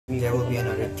There will be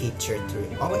another teacher too.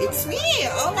 Oh, it's me!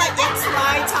 Oh my, it's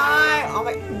my time! Oh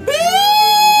my, beep!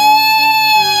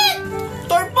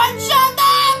 Turpan, shut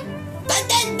up! And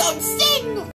then don't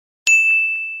sing!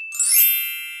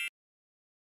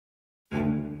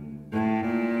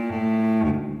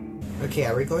 Okay,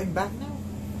 are we going back now?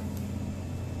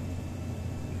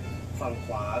 ฝั่งข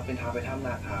วาเป็นทางไปถ้ำน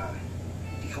าคา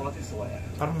ที่เขาว่าสวยๆอ่ะ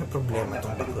Parang may problema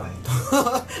tong baklang to.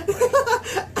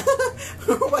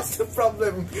 What's the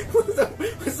problem?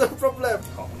 What's the problem?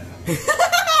 ของนะครับ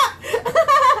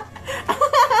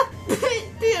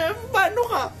Tian, paano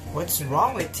ka? What's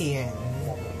wrong with Tian?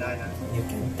 ได้นะ You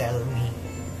can tell me.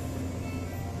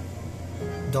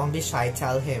 Don't be shy,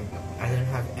 tell him. I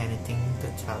don't have anything to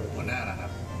tell หัว you. หน้าล่ะครั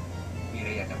บ มีอะไร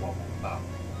อยากจะบอกผมเปล่า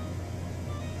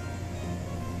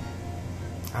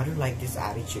I don't like this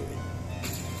attitude.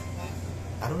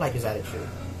 I don't like this attitude.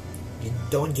 You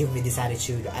don't give me this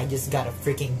attitude. I just got a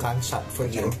freaking gunshot for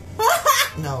you.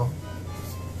 No.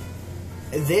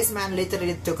 This man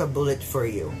literally took a bullet for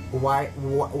you. Why?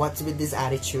 What's with this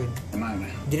attitude?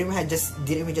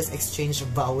 Didn't we just exchange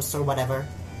vows or whatever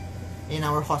in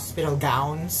our hospital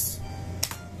gowns?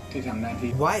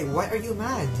 Why? Why are you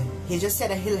mad? He just said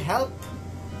that he'll help.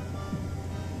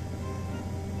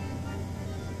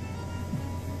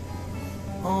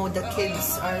 Oh, the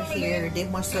kids are here. They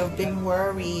must have been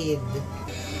worried.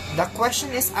 The question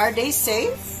is, are they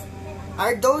safe?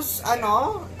 Are those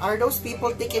people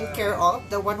taken care of?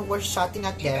 The one who was shouting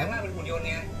at them?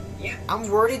 I'm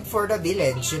worried for the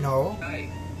village, you know.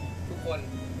 ทุกคน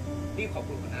รีบขอบ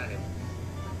คุณหัวหน้าเลย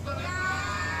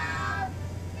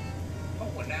เพราะ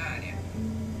หัวหน้าเนี่ย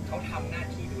เขาทำหน้า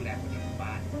ที่ดูแลคนในหมู่บ้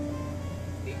าน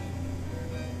ได้ดี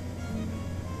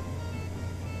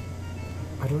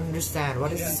I don't understand.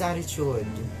 What is this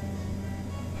attitude?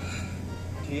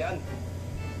 เทียน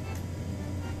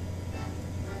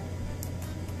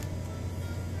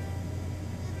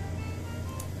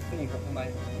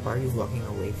Why are you walking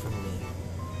away from me?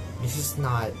 This is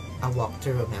not a walk to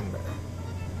remember.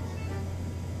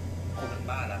 ผมถึง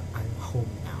บ้านแล้ว I'm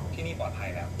home now. ที่นี่ปลอดภัย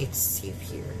แล้ว It's safe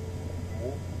here.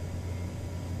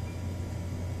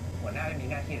 หัวหน้าไม่มี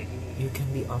หน้าที่อะไรที่นี่ You can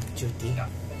be off duty. มา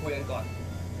คุยกันก่อน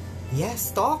Yes,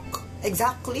 talk.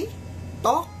 Exactly.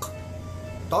 Talk.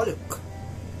 Talk.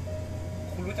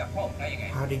 คุณรู้จักพ่อผมได้ยังไง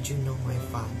How did you know my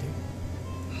father?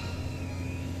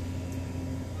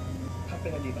 ถ้าเป็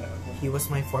นอดีตอะไรของคุณ He was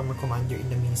my former commander in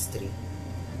the ministry.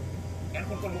 งั้น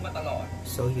คุณก็รู้มาตลอด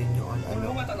So you knew all คุณ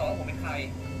รู้มา along. ตลอดว่าผมเป็นใคร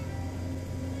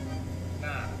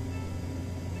น่า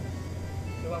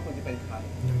ไม่ว่าคุณจะเป็นใคร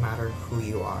No matter who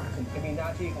you are, ผมจะมีหน้า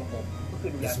ที่ของผมก็คือ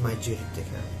ดูแล it's my duty to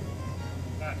care.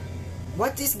 หน้าที่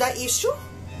What is the issue?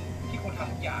 ที่คุณท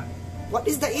ำทุกอย่าง What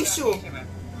is the issue? ใช่ไหม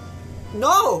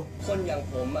No! คนอย่าง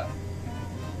ผมอ่ะ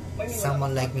ไม่มีเวลา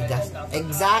Someone like me does.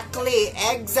 Exactly.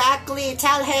 Exactly.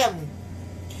 Tell him.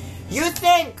 You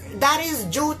think that is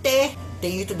duty?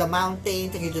 Taking you to the mountain,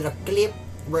 taking you to the cliff,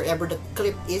 wherever the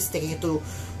cliff is, taking you to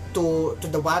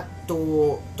the what? To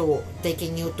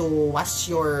taking you to wash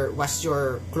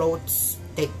your clothes,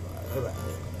 take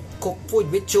cook food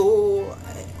with you,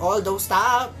 all those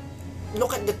stuff.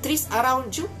 Look at the trees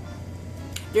around you.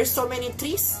 There's so many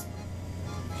trees.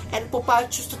 And Papa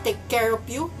choose to take care of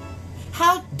you.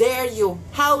 How dare you?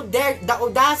 How dare the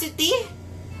audacity?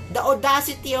 The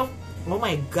audacity of, oh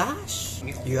my gosh.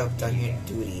 You have done your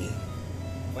duty.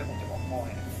 ไว้ผมจะบอกพ่อใ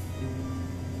ห้นะ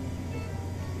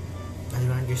I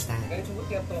don't understand. งั้นคุณก็เ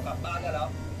ตรียมตัวกลับบ้านได้แล้ว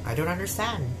I don't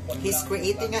understand. He's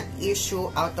creating an issue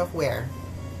out of where?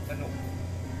 สนุก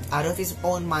Out of his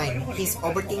own mind. He's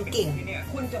overthinking.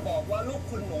 คุณจะบอกว่าลูก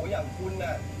คุณหนูอย่างคุณ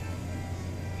น่ะ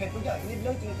เห็นทุกอย่างนี่เ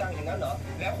รื่องจริงจังอย่างนั้นเหรอ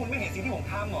แล้วคุณไม่เห็นสิ่งที่ผม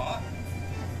ทำเหรอ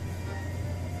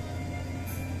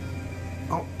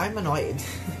Oh, I'm annoyed.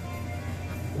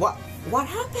 What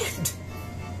happened?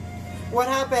 What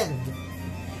happened?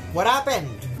 What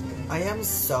happened? I am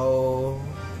so...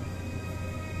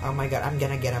 Oh my god, I'm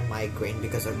gonna get a migraine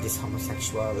because of these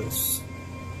homosexuals.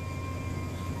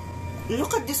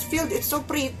 Look at this field, it's so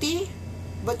pretty.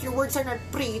 But your words are not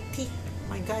pretty. Oh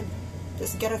my god.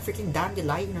 Just get a freaking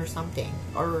dandelion or something.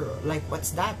 Or like,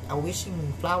 what's that? A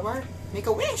wishing flower? Make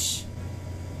a wish.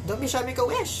 Don't be shy, make a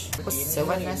wish. So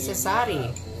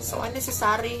unnecessary. So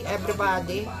unnecessary,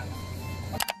 everybody.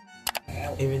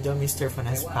 Even though Mr. Fan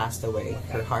has passed away,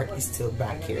 her heart is still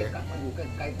back here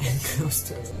and close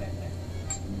to us.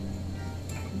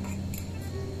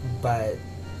 But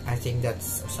I think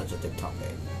that's a sensitive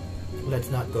topic.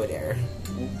 Let's not go there.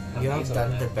 You have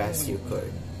done the best you could.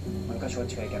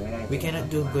 We cannot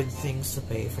do good things to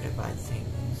pay for the bad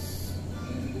things.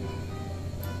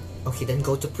 Okay, then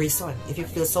go to prison. If you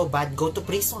feel so bad, go to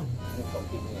prison.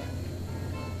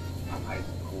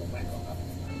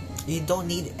 You don't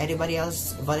need anybody else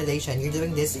validation. You're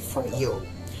doing this for you.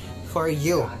 For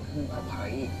you. การให้อภั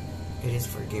ย It is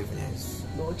forgiveness.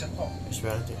 โดยเฉพาะ It's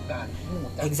relative. การให้อ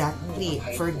ภัย Exactly.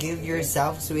 Forgive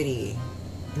yourself, sweetie.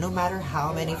 No matter how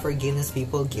many forgiveness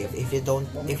people give, if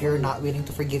you're not willing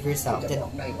to forgive yourself, จะ then บ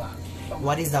อกได้ว่า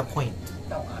what is the point?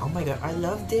 เจ้าอาจ Oh my god, I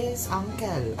love this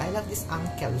uncle. I love this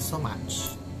uncle so much.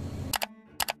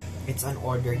 It's an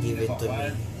order given to me.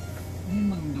 นี่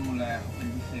มึงดูแลเขาเป็น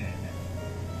พิเศษเนี่ย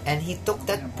And he took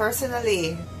that personally.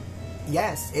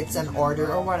 Yes, it's an order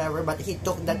or whatever, but he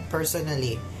took that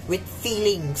personally. With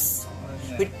feelings.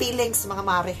 With feelings, mga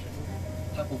mare.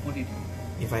 ถ้ากูพูดดี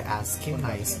If I ask him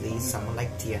nicely, someone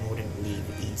like Tian wouldn't leave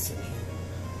easily.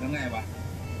 ๆแล้วไงวะ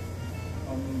พ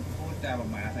อมึงพูดจาแบบ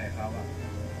หมาใส่เขาอะ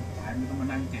ตายมึงต้องมา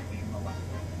นั่งเจ็บเองเปล่าวะ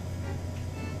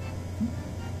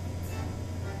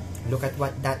Look at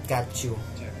what that got you.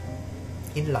 เจ็บ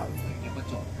In love. เดี๋ยวก็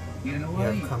จบเนี่ยนะ You เว้ย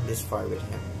have come this far with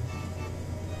him.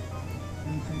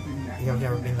 มึงเคยเป็นแบบ You have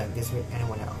never been like this with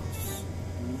anyone else.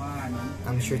 กูว่านะ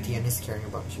I'm sure Tian is caring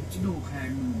about you จะ too. ดูแค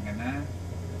ร์มึงเหมือนกันนะ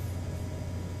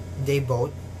They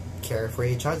both care for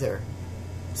each other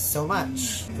so much.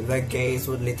 The gays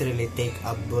would literally take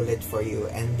a bullet for you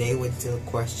and they would still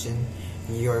question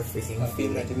your freaking ปี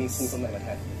ใหม่จะมีครู feelings. คนใหม่มาแท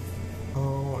น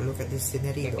Oh, look at this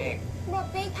scenery เด็ though. ก บอก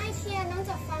เป๊กไอเชียร์น้อง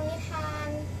จะฟังนิทาน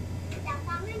อยาก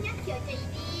ฟังเรื่องยักษ์เขียวใจ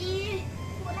ดี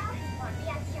ครูเล่าให้ก่อนที่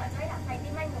ยักษ์เขียวจะได้ดับไฟ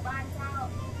ที่ไหม้หมู่บ้านเจ้า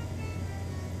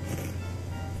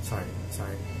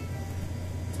Sorry.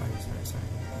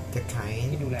 The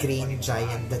kind green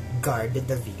giant that guarded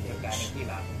the ๆกลาย village เป็นที่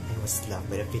รัก and was loved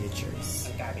by the villagers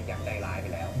มันกลายเป็นยักษ์ใจร้ายไป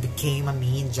แล้ว became a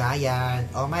mean giant.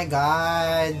 Oh my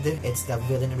god. It's the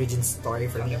villain origin story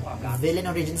for me. Villain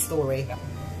origin story.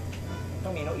 ต้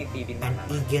องมีนกอินทรีบินมา An หา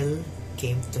eagle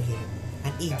came to him.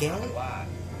 An อยากถาม eagle? มันว่า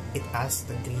It asked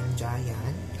the green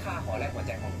giant. ข้าขอแลกหัวใ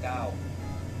จของเจ้า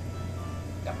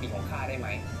กับปีกของข้าได้ไหม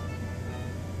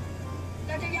เ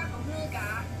ราจะยักษ์ของมือกา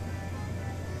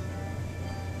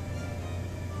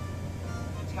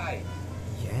ใช่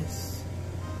Yes.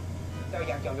 เจ้า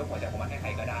ยักษ์ยอมยกหัวใจของมันให้ใคร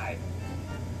ก็ได้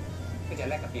เพื่อจะ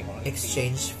แลกกับปีกของนกอินทรี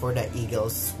Exchange for the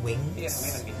eagle's ที่จะทำให้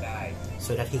มัน wings บินได้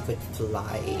so that he could อ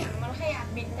fly. หย่างมันแค่อยาก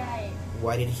บินได้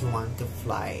Why did he want to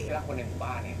fly? ที่รักคนในหมู่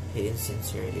บ้านเนี่ย He didn't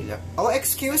sincerely love. Oh,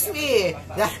 excuse me.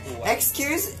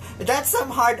 That's some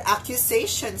hard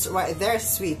accusations right there,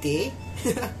 sweetie.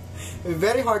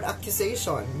 Very hard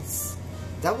accusations.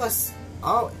 That was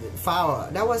foul.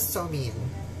 That was so mean.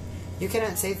 You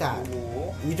cannot say that. โอ้โห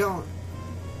You don't.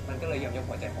 มันก็เลยยอมยก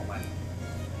หัวใจของมัน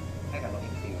ให้กับนกอิ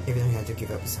นทรี Even though he had to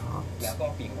give up his แล้ว hops, ก็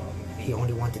ปีกของนกอินทรี he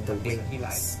only wanted the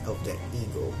wings of the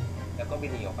eagle แล้วก็บิ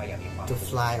นหนีออกไปอย่างมีความ to สุข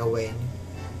fly away.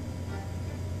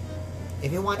 If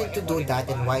he wanted to do that,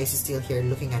 then why is he still here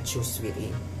looking at you,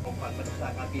 sweetie? ผมฝันมาจากสถา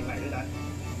นการณ์ปีใหม่ด้วยนะ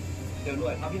เดี๋ยวด้ว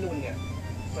ยพระพิรุณเนี่ย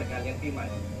เปิดงานเลี้ยงปีใหม่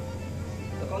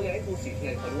แล้วก็เลี้ยงให้ครูสีเที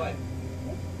ยนเขาด้วย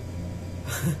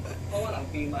เพราะว่าหลัง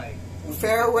ปีใหม่ครูสีเที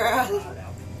ยน Farewell แล้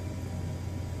ว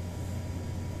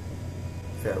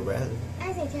Farewell. ไอ้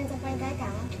สีเทียนจะไปได้ก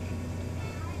า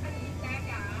ได้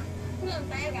กาเรื่อง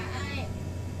ได้กา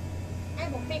ไอ้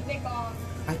ผมปิดไปก่อน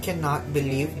I cannot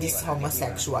believe these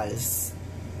homosexuals.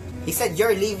 He said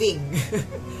you're leaving.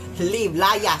 Leave,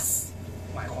 layas.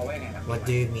 หมายความว่ายังไงครับ What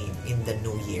do you mean in the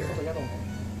new year?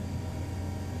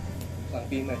 หลัง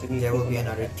ปีใหม่จะมี There will be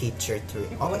another teacher too.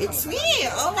 Oh, it's me!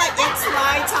 Oh my, it's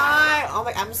my time! Oh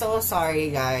my, I'm so sorry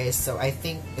guys. So I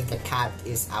think the cat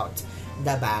is out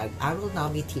the bag. I will now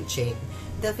be teaching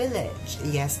the village.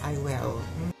 Yes, I will.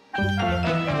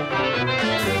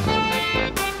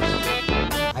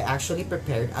 I actually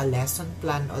prepared a lesson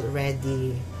plan already.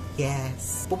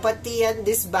 Yes. Pupatian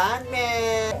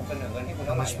disbandment. ผมเสนอเงินให้คุณ How เ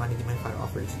ท่าไหร่ much money did my father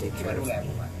offer to take ที่มา care ดู of แลผ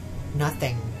ม me? อะ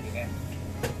Nothing. อย่างเงี้ย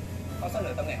เขาเสน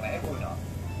อตำแหน่งอะไรให้คุณเหรอ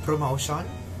Promotion?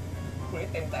 คุณให้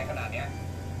เต็มใจขนาดเนี้ย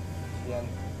เรียน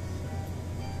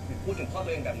พูดถึงพ่อตั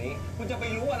วเองแบบนี้ คุณจะไป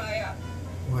รู้อะไรอ่ะ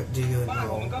What do you บ้าน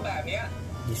ผม know? มันก็แบบเนี้ย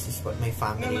This is what my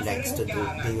family likes to do.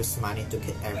 They use money to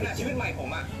get ขนาดชีวิต everything. ใหม่ผม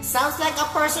อ่ะ Sounds like a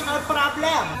personal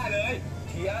problem. ได้เลย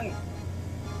เทียน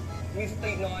มีส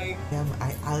ติหน่อย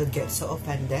I'll get so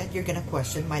offended. You're gonna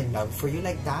question my love for you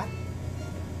like that?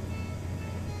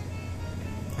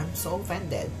 I'm so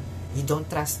offended. You don't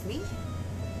trust me?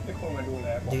 ไม่ควรมาดูแล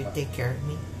ผม Do you take care of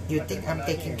me? You think I'm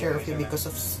taking care of you because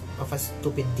of a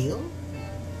stupid deal?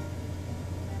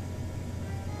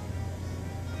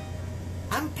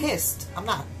 I'm pissed. I'm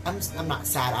not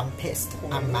sad. I'm pissed. คุณ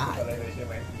I'm ไม่รู้ mad. อะไรเลยใช่ไ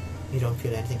หม You don't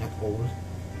feel anything at all.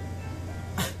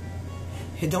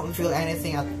 You don't feel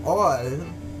anything at all.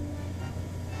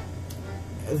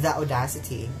 The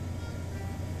audacity.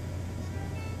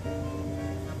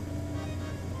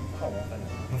 ของกัน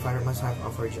My father must have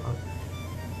offered you.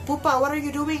 Pupa, what are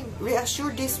you doing?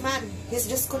 Reassure this man. He's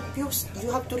just confused. You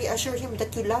have to reassure him that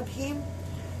you love him.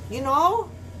 You know?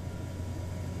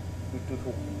 ดู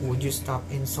ถูก Would you stop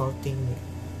insulting me?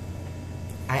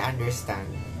 I understand.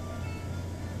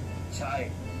 ใช่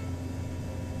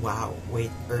Wow,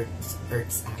 wait, Earth's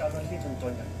เจ้า act. หน้าที่จ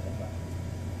นๆอย่างผมอะ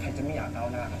ใครจะไม่อยากก้าว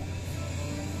หน้ากัน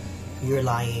You're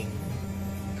lying.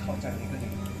 เข้าใจนี่ก็ดี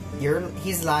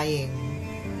He's lying.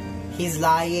 He's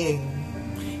lying.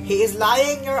 He is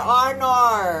lying, Your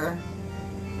Honor.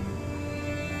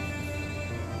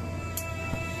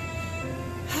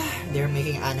 They're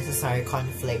making unnecessary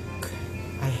conflict.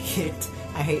 I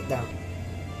hate them.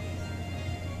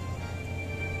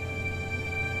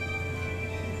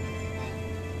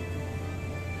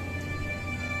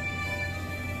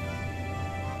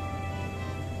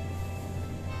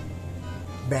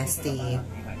 Bestie.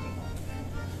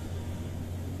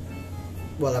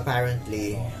 Well,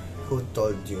 apparently, who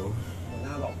told you? หัวห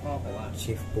น้าบอกพ่อผมว่า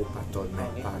Chief Pupa told ตอ my น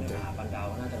นี้ผมจะ father. หาปันดาว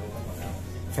น่าจะรู้กันหมดแล้ว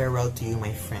Farewell to you,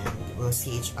 my friend. We'll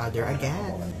see each other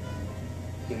again.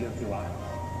 อย่าลืมสิว่า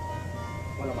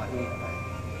เรามาที่นี่ทำไม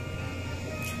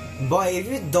Boy, if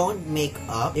you don't make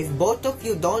up, if both of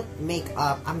you don't make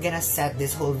up, I'm gonna set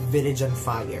this whole village on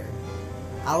fire.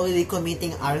 I will be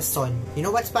committing arson. You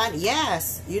know what's bad? Yes!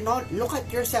 You know, look at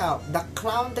yourself. The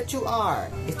clown that you are.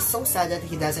 It's so sad that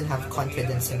he doesn't have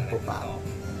confidence in Pupa.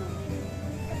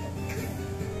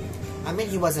 I mean,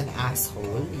 he was an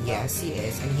asshole. Yes, he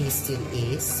is. And he still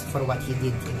is for what he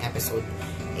did in episode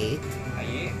 8.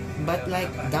 But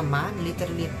like, the man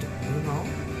literally, you know,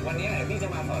 วันนี้พี่จะ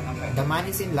มาสอนทำไง the man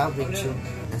is in love with you.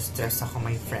 Na-stress ako,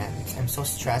 my friends. I'm so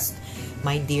stressed.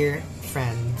 My dear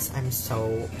friends, I'm so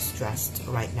stressed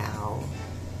right now.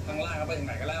 ข้างล่างก็ไปถึงไ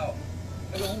หนกันแล้วไ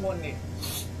ปดูข้างบนดิ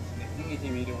เด็กที่มีที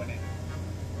วีดูเนี่ย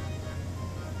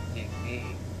จริงพี่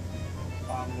ค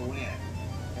วามรู้เนี่ย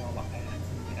จะมาบอกใครนะ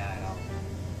ไม่ได้แล้ว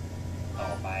ต่อ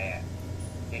ไปอ่ะ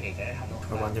เด็กๆจะได้ทำโลก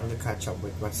I want them to catch up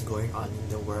with what's going on in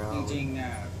the จ world. ริงๆอ่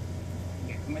ะเ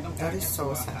ด็กไม่ต้องการ That is so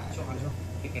sad. ช่วง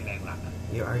ที่เป็นแรงหลักอ่ะ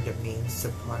You are the main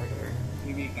supporter.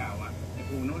 ทีวีเก่าอ่ะไอ้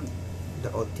ปูนุ่น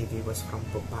The old TV was from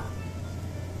Pupa.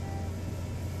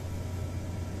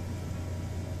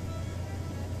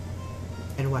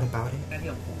 And what about it? หน้าที่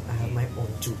ของผม I have my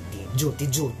own duty.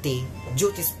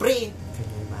 Duty spree! Can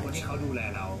you คนที่ imagine? เขาดูแล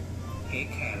เราเทค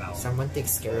แคร์เรา Someone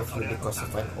takes care of you because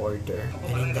of an order,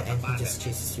 and in the end, he just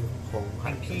chases you home เ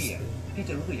ป็นพี่อ่ะ heartlessly. พี่จ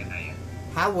ะรู้สึกยังไงอ่ะ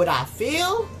How would I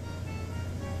feel?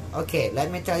 Okay, let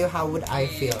me tell you how would I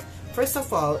feel. First of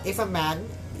all, if a man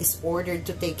is ordered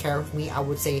to take care of me, I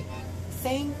would say,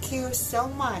 thank you so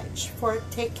much for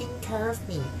taking care of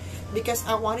me. Because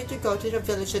I wanted to go to the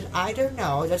village that I don't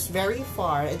know, that's very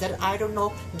far, and that I don't know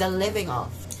the living of.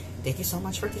 Thank you so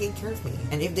much for taking care of me.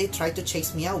 And if they try to chase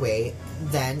me away,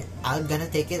 then I'm gonna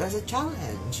take it as a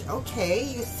challenge. Okay,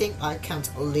 you think I can't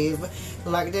live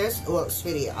like this? Well,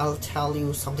 sweetie, I'll tell you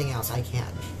something else. I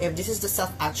can. If this is the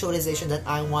self-actualization that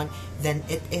I want, then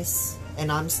it is. And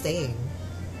I'm staying.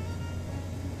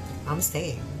 I'm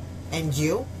staying. And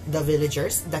you, the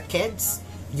villagers, the kids,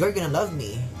 you're gonna love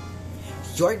me.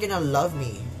 You're gonna love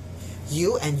me.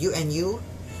 You and you and you.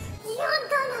 You're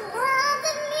gonna love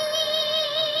me,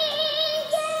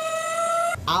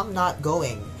 yeah. I'm not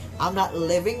going. I'm not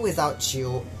living without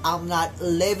you. I'm not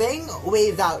living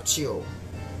without you.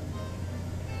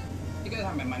 พี่ก็จะท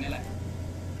ำแบบมันนี่แหละ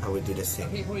I would do the แล้ว same.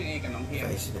 พี่พูดดีๆกับน้องเพียร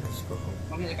Guys, let's go home.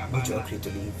 น้องเพียรจะกลับบ้าน Would you แล้ว agree to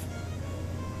leave?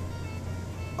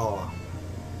 Oh.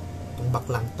 Itong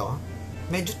baklang to.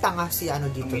 Medyo tanga si ano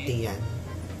dito, Tian.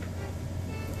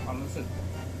 ความรู้สึก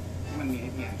ที่มันมีให้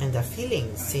เพียร And the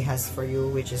feelings he has for you,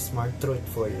 which is more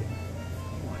truthful.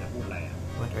 หมอจะพูดอะไรอ่ะ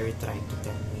What are you trying to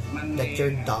tell me? That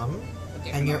you're dumb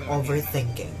and you're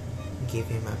overthinking. Give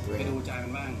him a ไป break ดูใจมั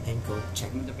นบ้าง and go check.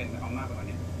 มันจะเป็นเอามากกว่า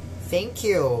นี้ Thank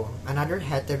you. Another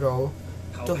hetero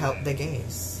เขา to help the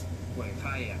gays. ป่วยไ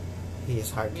ข้อ่ะ He is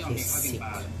heart. ไม่ยอม He's กินข้าวกิน sick. ปล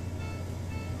าเลย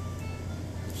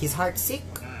He's heart sick.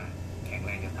 หน้าแข็งแ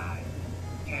รงจะตาย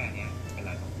แค่เนี้ยเป็นไ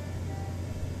รหรอก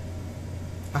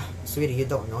Ah, sweetie, you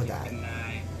don't know เป็ that. นนา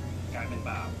ยกลายเป็น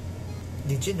บ่าว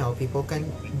Did you know people can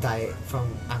die from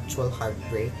actual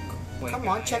heartbreak? Come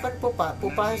on, check on Pupa.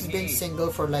 Pupa has been single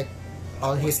for like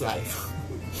all his life.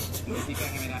 พี่แก้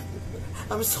ให้ไม่ได้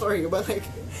I'm sorry, but like,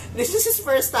 this is his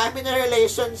first time in a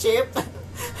relationship.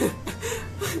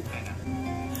 ใช่นะ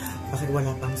Bakit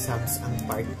wala pang subs ang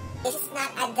part? This is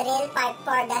not a drill. Part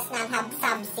 4 does not have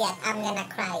subs yet. I'm gonna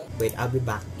cry. Wait, I'll be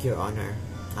back, Your Honor.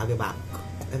 I'll be back.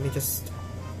 Let me just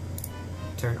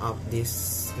turn off this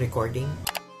recording.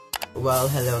 Well,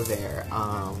 hello there.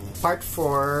 Part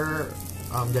 4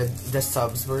 the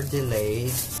subs were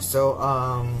delayed, so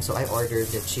I ordered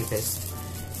the cheapest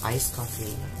iced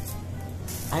coffee.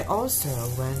 I also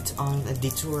went on a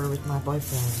detour with my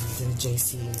boyfriend,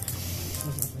 JC.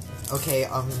 Okay,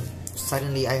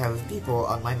 suddenly I have people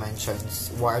on my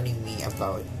mentions warning me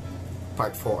about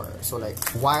part 4. So like,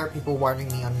 why are people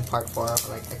warning me on part 4?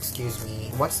 Like, excuse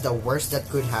me, what's the worst that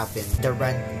could happen? The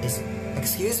rent is...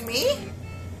 Excuse me?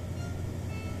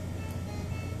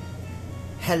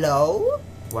 Hello?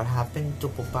 What happened to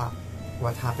Pupa?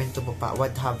 What happened to Pupa?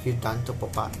 What have you done to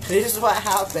Pupa? This is what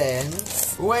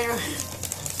happens when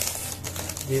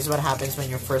this is what happens when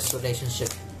your first relationship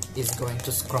is going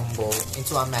to crumble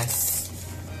into a mess.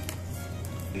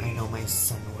 I know my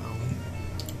son well.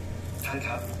 ท่านค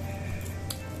รับ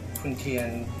คุณเทียน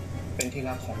เป็นที่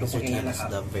รักของทุกคน Mr. ที่นั่น Tian นะ is ครับ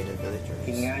the Veda villagers.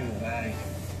 กินง่ายอยู่ง่าย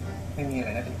ไม่มีอะไร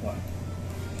น่าเป็นห่วง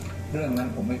เรื่องนั้น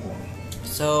ผมไม่ห่วง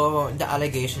So the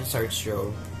allegations are true.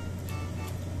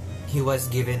 He was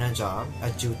given a job, a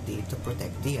duty to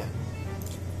protect Tian.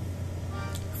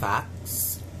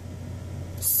 Facts.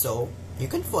 So you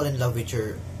can fall in love with your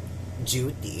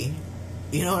duty.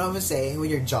 You know what I'm saying?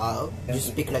 With your job. You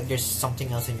speak like there's something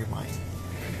else in your mind.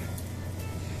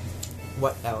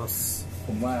 What else? ผ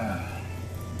มว่า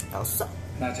Elsa?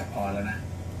 น่าจะพอแล้วนะ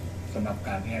สำหรับก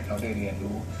ารที่ให้เขาได้เรียน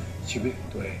รู้ชีวิตของ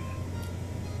ตัวเอง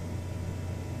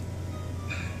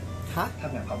Huh? ถ้า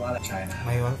หมายความว่าอะไร ใช่นะ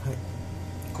My wife?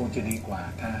 คงจะดีกว่า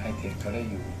ถ้าให้เทียนเขาได้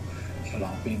อยู่ฉลอ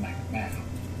งปีใหม่กับแม่เขา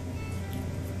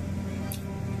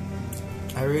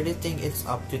I really think it's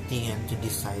up to Tian to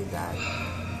decide that.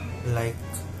 Like,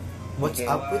 what's โอเ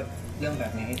ค up ว่า with... เรื่องแบ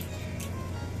บนี้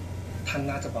ท่าน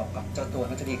น่าจะบอกกับเจ้าตัว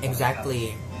น่าจะดีกว่า Exactly.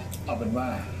 เอาเป็นว่า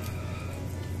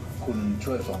คุณ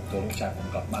ช่วยส่งตัวลูกชายผม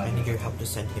กลับบ้าน I need your help to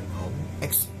send him home.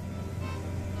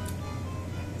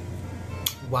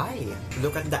 Why?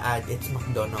 Look at the ad. It's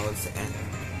McDonald's and...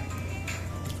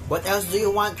 What else do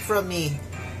you want from me?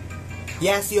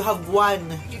 Yes, you have one.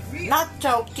 Not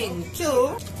joking,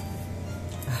 too.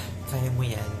 Kaya mo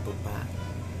yan, Pupa.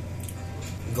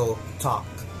 Go talk.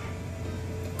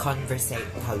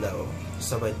 Conversate. Hello.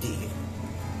 Sawadi.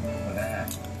 หัวหน้า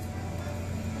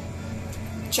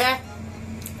Check.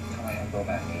 ทำไมทำตัวแ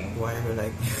บบนี้ Why are you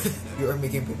like... you are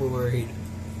making people worried.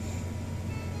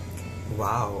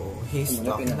 Wow. He's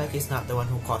talking like he's not the one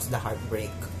who caused the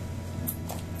heartbreak.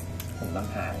 ผมต้อง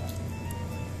หาย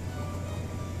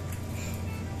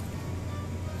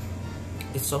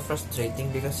It's so frustrating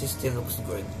because he still looks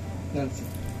good. นั่นสิ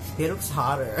He looks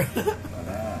hotter. หัว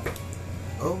หน้า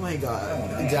Oh my god.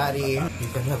 Daddy, you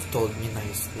could have told me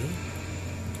nicely.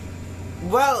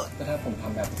 Well, ก็ถ้าผมท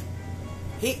ำแบบ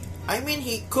I mean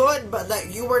he could, but like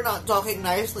you were not talking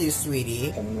nicely, sweetie.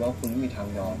 ผมรู้ว่าคุณไม่มีทาง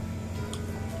ยอม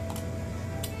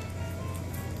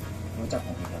รู้จักผ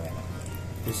มเป็นยังไงครับ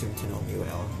You seem to know me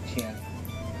well. เทียน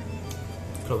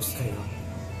Close kayo.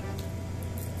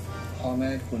 พ่อแม่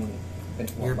คุณเป็น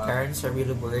ห่วง Your มาก parents are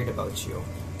really worried about you.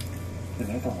 ถึง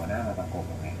ให้ส่งหัวหน้ามาประกบ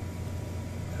ผมไง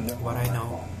คือเรื่อง What I know,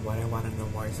 what I want to know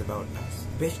more is about us.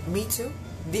 Bitch, me too.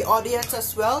 The audience as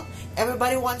well.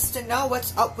 Everybody wants to know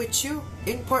what's up with you.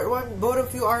 In part 1, both of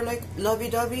you are like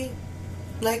lovey-dovey.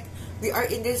 Like, we are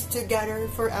in this together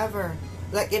forever.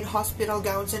 Like in hospital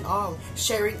gowns and all.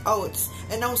 Sharing oats.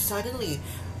 And now suddenly,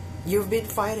 you've been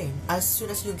fighting as soon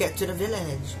as you get to the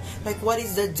village. Like, what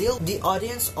is the deal? The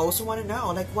audience also want to know.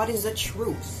 Like, what is the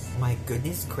truth? My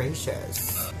goodness gracious.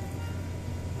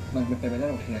 มันเป็นไปไม่ได้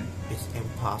หรอกเทียน It's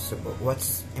impossible. What's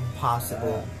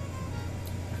impossible?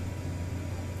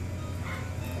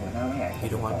 หัวหน้าไม่อยาก You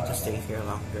don't want me to stay here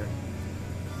longer.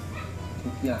 ทุ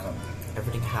กอย่าง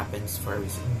Everything happens for a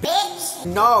reason. Bitch!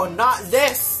 No, not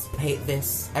this! I hate this.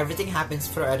 Everything happens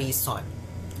for a reason.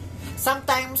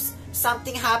 Sometimes,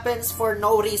 something happens for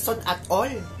no reason at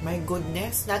all. My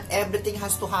goodness, not everything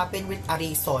has to happen with a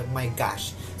reason. My gosh.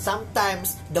 Sometimes,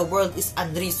 the world is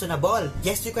unreasonable.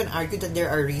 Yes, you can argue that there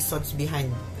are reasons behind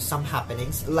some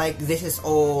happenings. Like, this is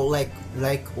all like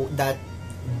that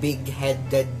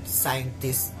big-headed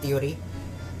scientist theory.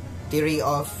 Theory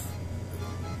of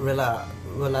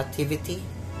relativity.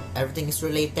 Everything is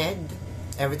related.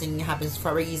 Everything happens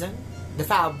for a reason. The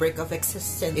fabric of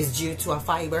existence is due to a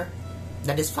fiber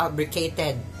that is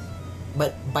fabricated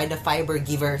but by the fiber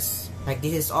givers. Like,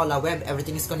 this is all a web.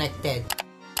 Everything is connected.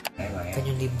 ได้ไหม Can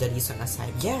you leave the reason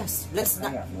aside? Yes. Let's ถ้า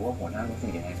not. อยากรู้ว่าหัวหน้ารู้สึก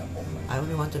ยังไงกับผม I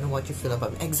only want to know what you feel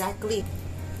about me. Exactly.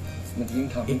 มันยิ่ง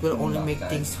ทำให้ It will ผม only หนัก make ใ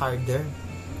จ things harder.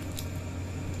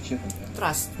 เชื่อผมเถอะ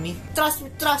Trust me. Trust me.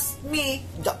 Trust me.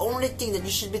 The only thing that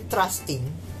you should be trusting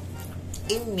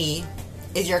in me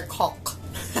is your cock.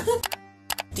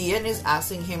 Tian is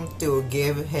asking him to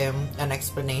give him an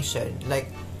explanation. Like,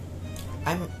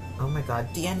 I'm Oh my god,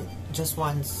 Tian just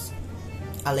wants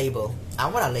a label. I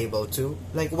want a label too.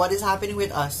 Like, what is happening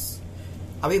with us?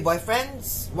 Are we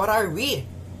boyfriends? What are we?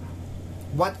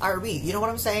 What are we? You know what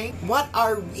I'm saying? What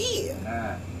are we?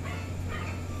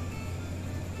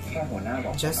 แค่หัวหน้าบ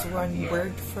อก Just one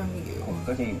word from you ผม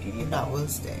ก็จะอยู่ที่นี่ and ต่อ that will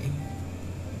stay.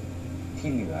 ที่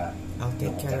เหลือ I'll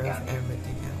take care of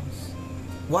everything else.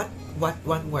 What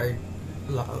one word?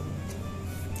 Love.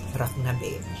 Rak na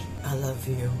babe. I love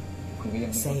you. คุณก็ยั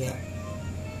งไม่เข้า Say ใจ it.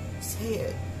 Say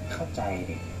it. เข้าใจ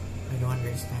ดิ I don't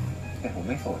understand, แต่ผมไ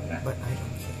ม่สนนะ but I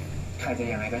don't care. ใครจะ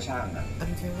ยังไงก็ช่างนะ I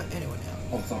don't care about anyone else.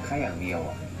 ผมสนแค่อย่างเดียว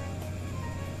อ่ะ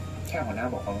แค่หัวหน้า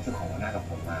บอกความรู้สึกของหัวหน้ากับ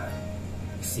ผมมา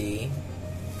See?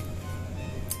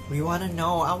 We wanna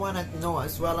know. I wanna know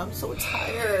as well. I'm so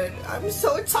tired. I'm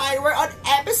so tired. We're on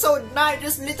episode 9.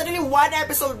 There's literally one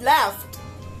episode left.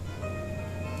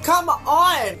 Come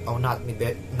on. Oh, not me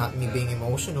being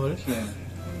emotional. เทียน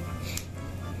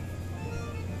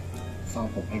ฟัง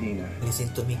ผมให้ดีนะ Listen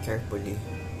to me carefully.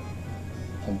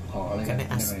 ผมขออะไร Can I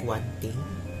ask one thing?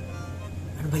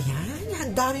 Ano ba yan?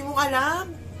 Ang dami mong alam.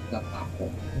 รับปากผ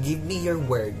ม Give me your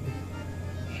word.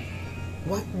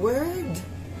 What word?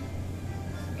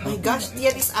 My gosh,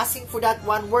 Tian is asking for that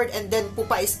one word and then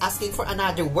Pupa is asking for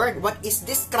another word. What is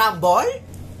this, scramble?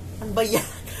 Ano ba yan?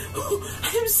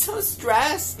 I'm so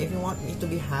stressed. If you want me to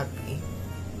be happy,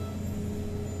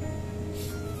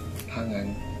 ถ้างั้น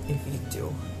if you do,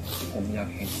 ผมอยาก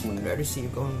เห็นคุณ I'd rather see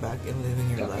you going back and living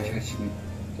กลั your บไปใช้ life. ชีวิต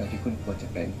อย่างที่คุณควรจะ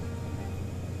เป็น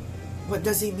What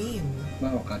does he mean? มา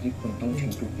กกว่าการที่คุณต้องทิ้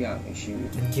งทุกอย่างในชีวิต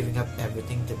And giving up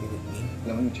everything to be with me. แ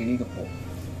ล้วมาอยู่ที่นี่กับผม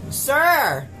Sir!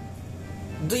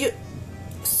 Do you...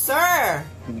 Sir!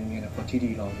 คุณยังมีอนาคตที่ดี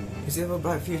รออยู่ Does he have a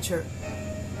bright future?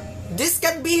 This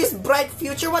can be his bright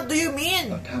future? What do you แล้ว mean?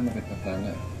 ถ้ามันเป็นแบบนั้น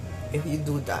อ่ะ If you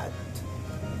do that,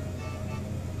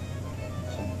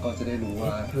 ผมก็จะได้รู้ว่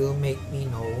า it will make me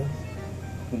know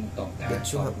คุณตอบแทน that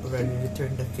you have already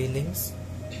returned the feelings.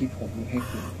 ที่ผมมีให้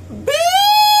คุณ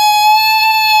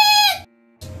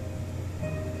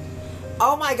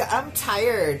Oh my god, I'm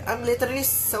tired. I'm literally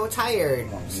so tired.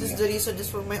 This is the reason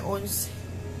just for my own sake.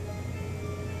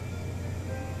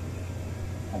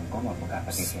 ผมก็หมดโอกาสป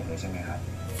ฏิเสธเลยใช่ไหมครับ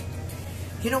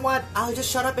You know what? I'll just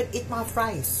shut up and eat my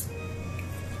fries.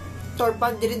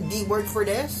 Torpan didn't D-word for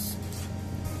this.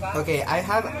 Okay, I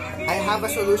have a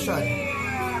solution.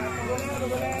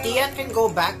 Tian can go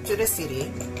back to the city,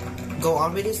 go on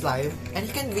with his life, and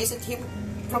he can visit him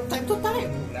from time to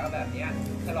time. แล้วแบบนี้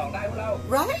ฉลองได้พวกเรา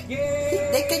Right?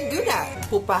 They can do that.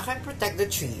 Pupa can protect the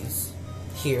trees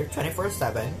here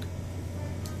 24/7.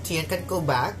 Tian can go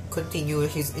back, continue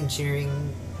his engineering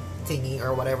thingy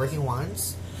or whatever he wants,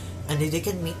 and then they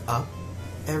can meet up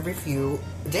every few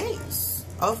days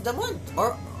of the month or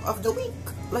of the week.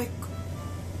 Like,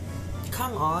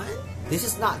 come on. This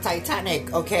is not Titanic,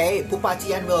 okay? Pupa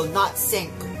Tian will not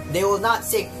sink. They will not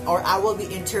sink, or I will be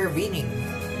intervening.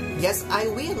 Yes, I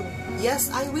will. Yes,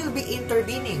 I will be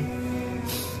intervening.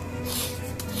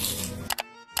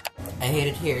 I hate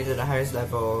it here to the highest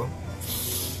level.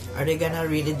 Are they gonna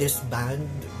really disband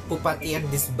Pupa Tian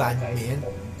disbandment?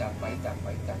 จับไป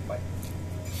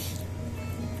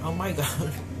Oh my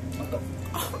god.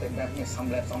 เป็นแบบนี้ซ้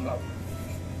ำแล้วซ้ำเล่า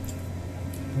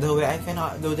The way I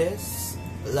cannot do this,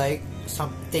 like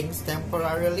some things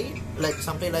temporarily, like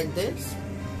something like this,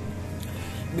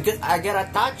 because I get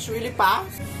attached really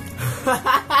fast.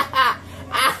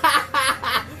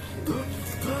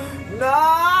 No,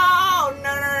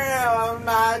 I'm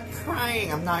not crying.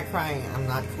 I'm not crying.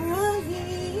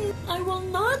 I will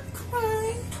not cry.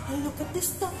 I look at this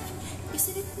stuff.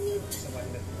 Isn't it neat?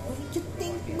 Wouldn't you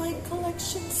think my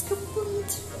collection's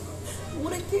complete?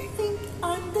 Wouldn't you think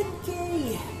I'm the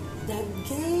gay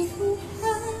who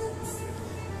has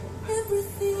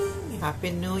everything?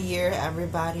 Happy New Year,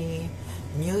 everybody.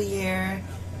 New year,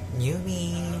 new me,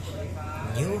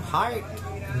 new heart,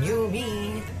 new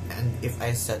me. And if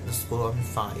I set the school on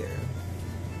fire,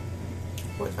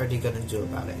 what are they gonna do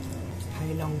about it? Hi,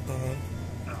 Long Tay.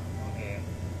 โอเค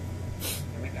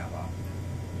ยังไม่กลับหรอ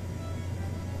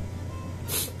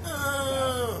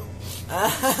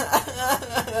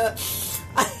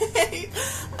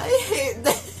I hate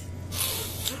that.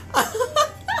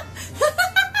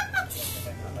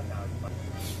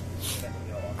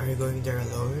 Are you going there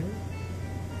alone?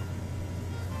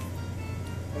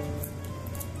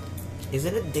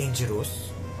 Isn't it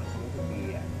dangerous?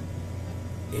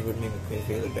 It would make me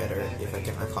feel better if I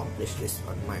can accomplish this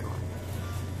on my own.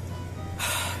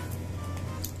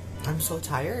 I'm so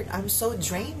tired. I'm so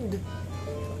drained.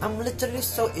 I'm literally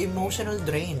so emotional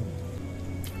drained.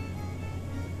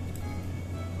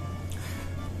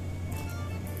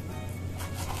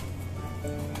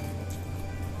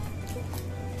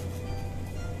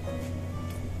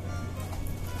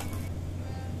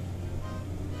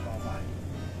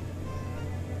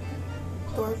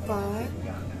 fun. อ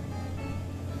ย่างนะ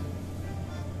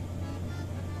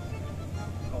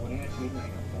เอาวันนี้ชีวิตใหม่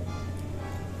ของผม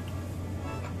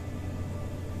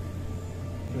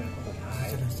เพื่อนคนสุดท้าย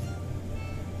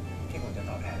ที่ผมจะ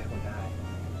ตอบแทนให้คุณได้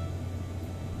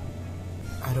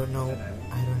I don't know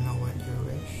what you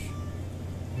wish.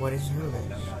 What is her ผม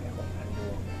wish? นำดาวให้ผมทันด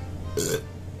วง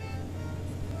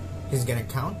He's gonna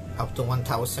count up to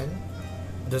 1,000.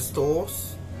 The stores.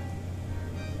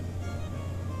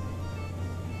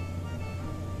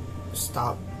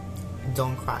 Stop.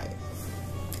 Don't cry.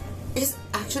 He's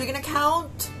actually gonna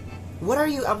count. What are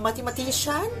you, a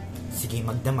mathematician? Sige,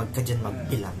 magdamag ka dyan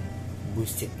magbilang.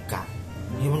 Buisit ka.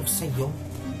 Iwan ko sa'yo.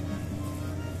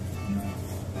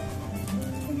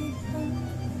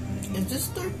 Is this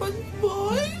Turpan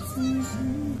Boys?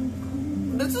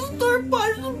 This is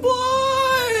Turpan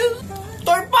Boys!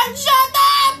 Turpan, shut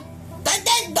up! Then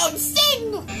don't sing!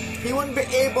 He won't be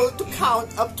able to count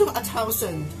up to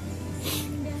 1,000.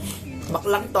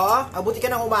 Baklang to. Abuti ka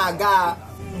ng umaga.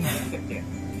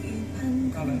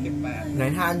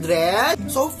 900?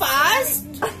 So fast?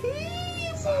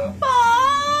 3 Pa!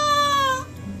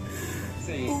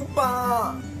 4 Upa!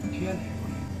 เทียน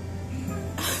พอแ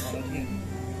ล้วเทียน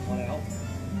พอแล้ว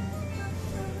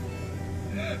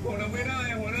ผมทำไม่ได้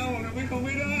หัวหน้าผมทำให้เขาไ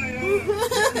ม่ได้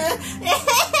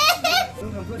ต้อง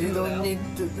ทำเพื่อเธ You อแล้ว don't need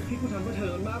to... ที่คุณทำเพื่อเธ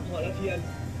อมากพอแล้วเทีย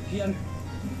น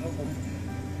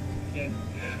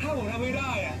ถ้าผมทำไม่ไ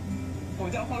ด้อะผม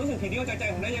จะเอาความรู้สึกผิดที่เข้าใจ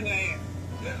ผมได้ยังไง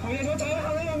ผมจะชดใช้ให้เข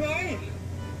าได้ยังไง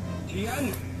เทียน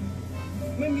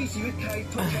ไม่มีชีวิตใคร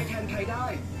ชดใช้แทนใครได้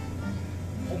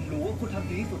ผมรู้ว่าคุณทำ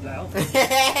ดีที่สุดแล้ว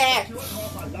ชื่อว่าทอ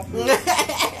ฝันรับรู้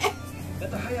และ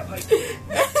จะให้อภัย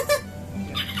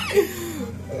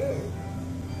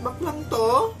Baklang to?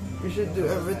 You should do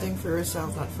everything for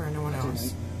yourself, not for anyone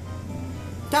else.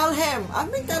 Tell him! I've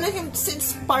been telling him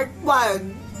since part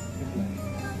 1.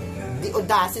 The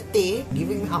audacity,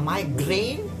 giving me a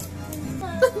migraine.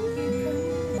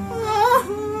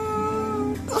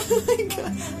 Oh my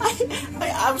god, I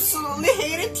absolutely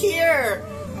hate it here.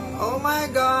 Oh my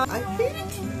god, I hate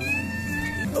it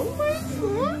here. Oh my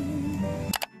god.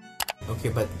 Okay,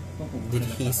 but did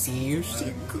he see your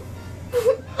secret?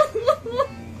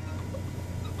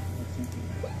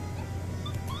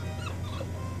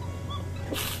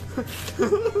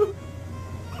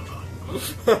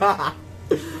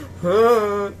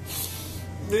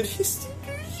 Did he see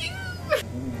your secret?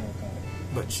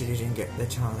 But she didn't get the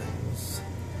chance.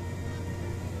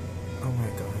 Oh my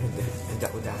god, the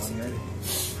audacity.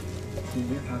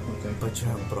 But you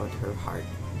have brought her heart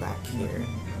back here.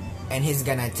 And he's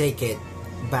gonna take it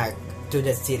back to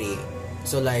the city.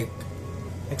 So like,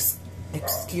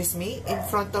 excuse me, in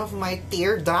front of my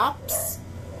teardrops?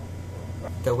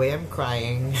 The way I'm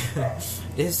crying.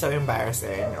 This is so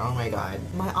embarrassing. Oh my god.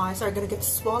 My eyes are gonna get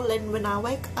swollen when I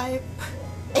wake up.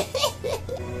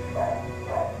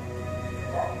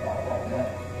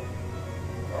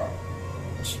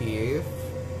 Chief,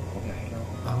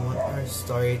 I want our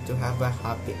story to have a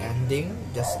happy ending,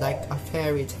 just like a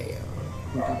fairy tale.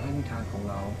 คุณทำให้นิทานของ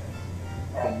เรา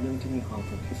เป็นเรื่องที่มีความ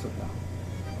สุขที่สุดแล้ว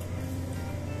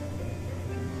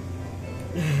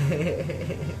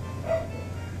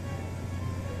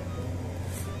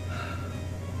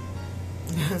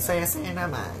Saya-saya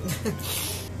naman.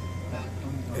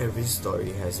 Every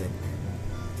story has an end.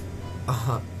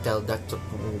 Tell that to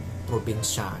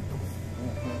Provinciano.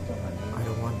 I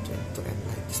don't want it to end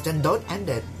like this. Then don't end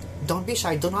it. Don't be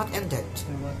shy. Do not end it. ไ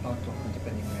ม่ว่าตอนจบมันจะเ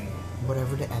ป็นยังไง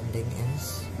Whatever the ending is,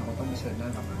 เราก็ต้องเผชิญหน้า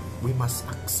กับมัน we must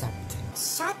accept it.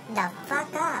 Shut the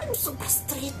fuck up. I'm so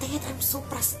frustrated. I'm so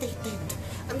frustrated.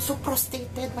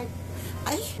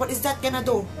 What is that gonna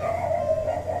do?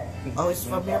 Oh, it's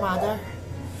from your mother?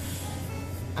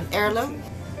 An heirloom?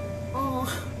 Oh.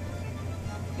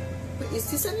 Wait, is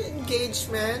this an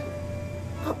engagement?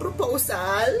 A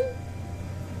proposal?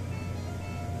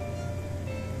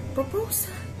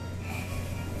 Proposal?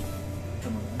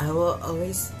 I will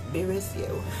always be with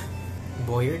you.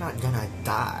 Boy, you're not gonna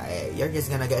die. You're just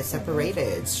gonna get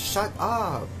separated. Shut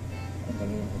up.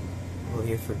 Will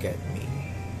you forget me?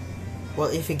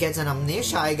 Well, if he gets an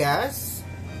amnesia, I guess.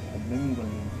 ผมไม่มีวัน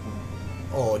ลืมคุณ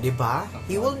Oh, diba?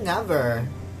 He will never.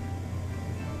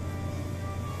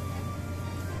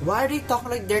 Why are they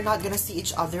talking like they're not gonna see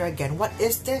each other again? What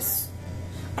is this?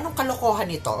 Anong kalokohan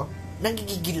nito?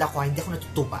 Nanggigigil ako, hindi ako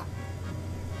natutupa.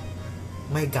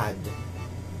 My God.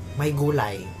 May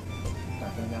gulay. แต่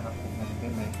สัญญากับผมได้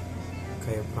ไหม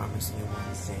Kaya promise me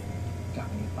one thing. จาก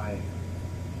นี้ไป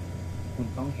คุณ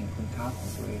ต้องเห็นคุณค่าของ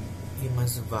ตัวเอง You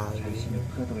must ใช้ชีวิต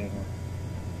value. เพื่อตัวเองนะ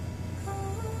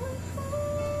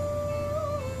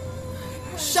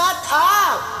Shut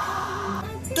up!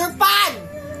 They're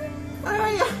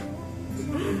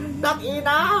Tang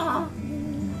ina!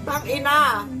 Tang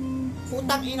ina!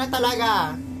 Putang ina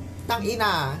talaga. Tang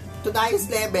ina. To the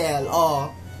highest level. Oh.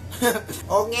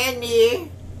 Oh, ngeni.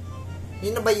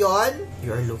 Yun na ba yun?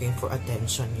 You are looking for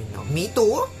attention, you know. Me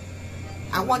too.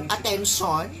 I want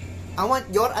attention. I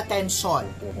want your attention.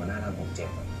 ตัวหัวหน้าทำผมเจ็บ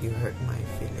You hurt my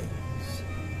feelings.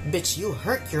 Bitch, you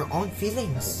hurt your own ผม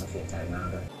feelings. ก็เสียใจมาก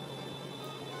เลย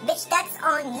Bitch, that's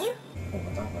on you. ผม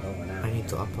ก็ต้องขอโทษหัวหน้า I need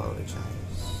to apologize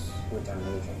พูดจาไม่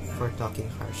ดีผมนะ for talking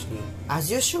harshly. As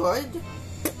you should.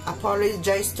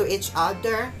 Apologize to each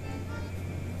other.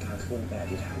 การขึ้นไปอ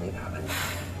ธิษฐานในผาพันธ์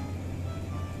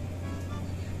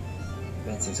เ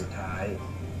ป็นสิ่งสุดท้าย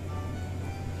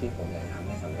ที่ผมอยากทำใ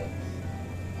ห้สำเร็จ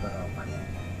เพื่อเราฝัน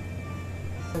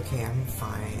Okay, I'm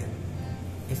fine.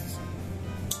 It's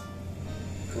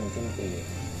คืนสิ้นปี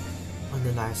on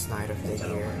the last night of the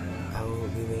year. I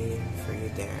will be waiting for you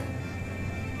there.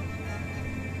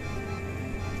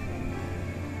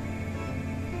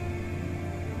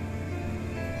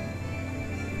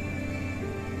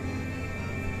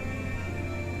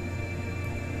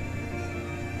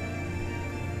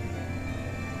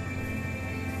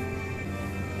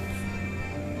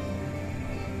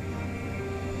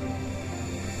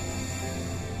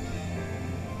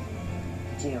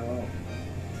 Dio.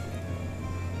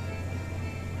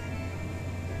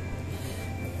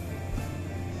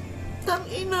 Tang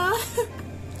ina.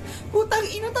 Putang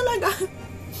ina talaga.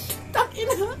 Tang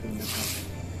ina.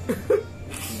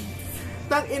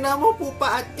 Tang ina mo pupa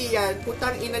at tiyan.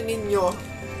 Putang ina ninyo.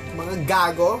 Mga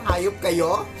gago, hayop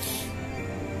kayo.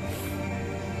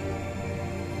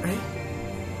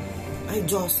 Ay,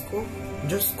 Diyos ko.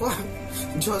 Diyos ko.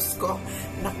 Diyos ko.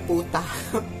 Nakputa.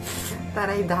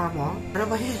 Taray damo. Ano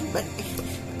ba yan? Ba't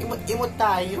imot-imot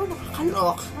tayo?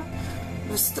 Nakakaloka.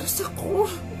 Na-stress ako.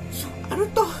 Ano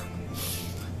to?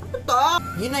 Ano to?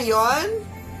 Yun na yun?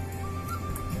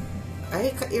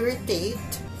 Ay, ka-irritate.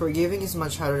 Forgiving is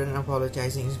much harder than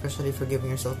apologizing, especially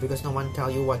forgiving yourself because no one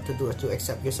tell you what to do to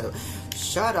accept yourself.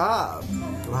 Shut up!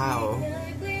 Wow.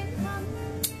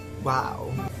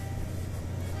 Wow.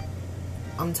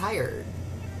 I'm tired.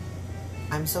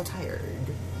 I'm so tired.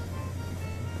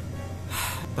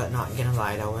 But not gonna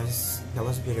lie, that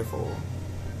was beautiful.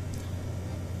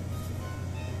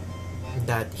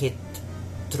 That hit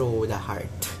through the heart.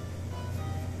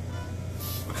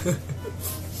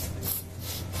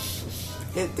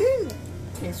 It did.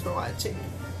 Thanks for watching.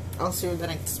 I'll see you in the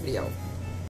next video.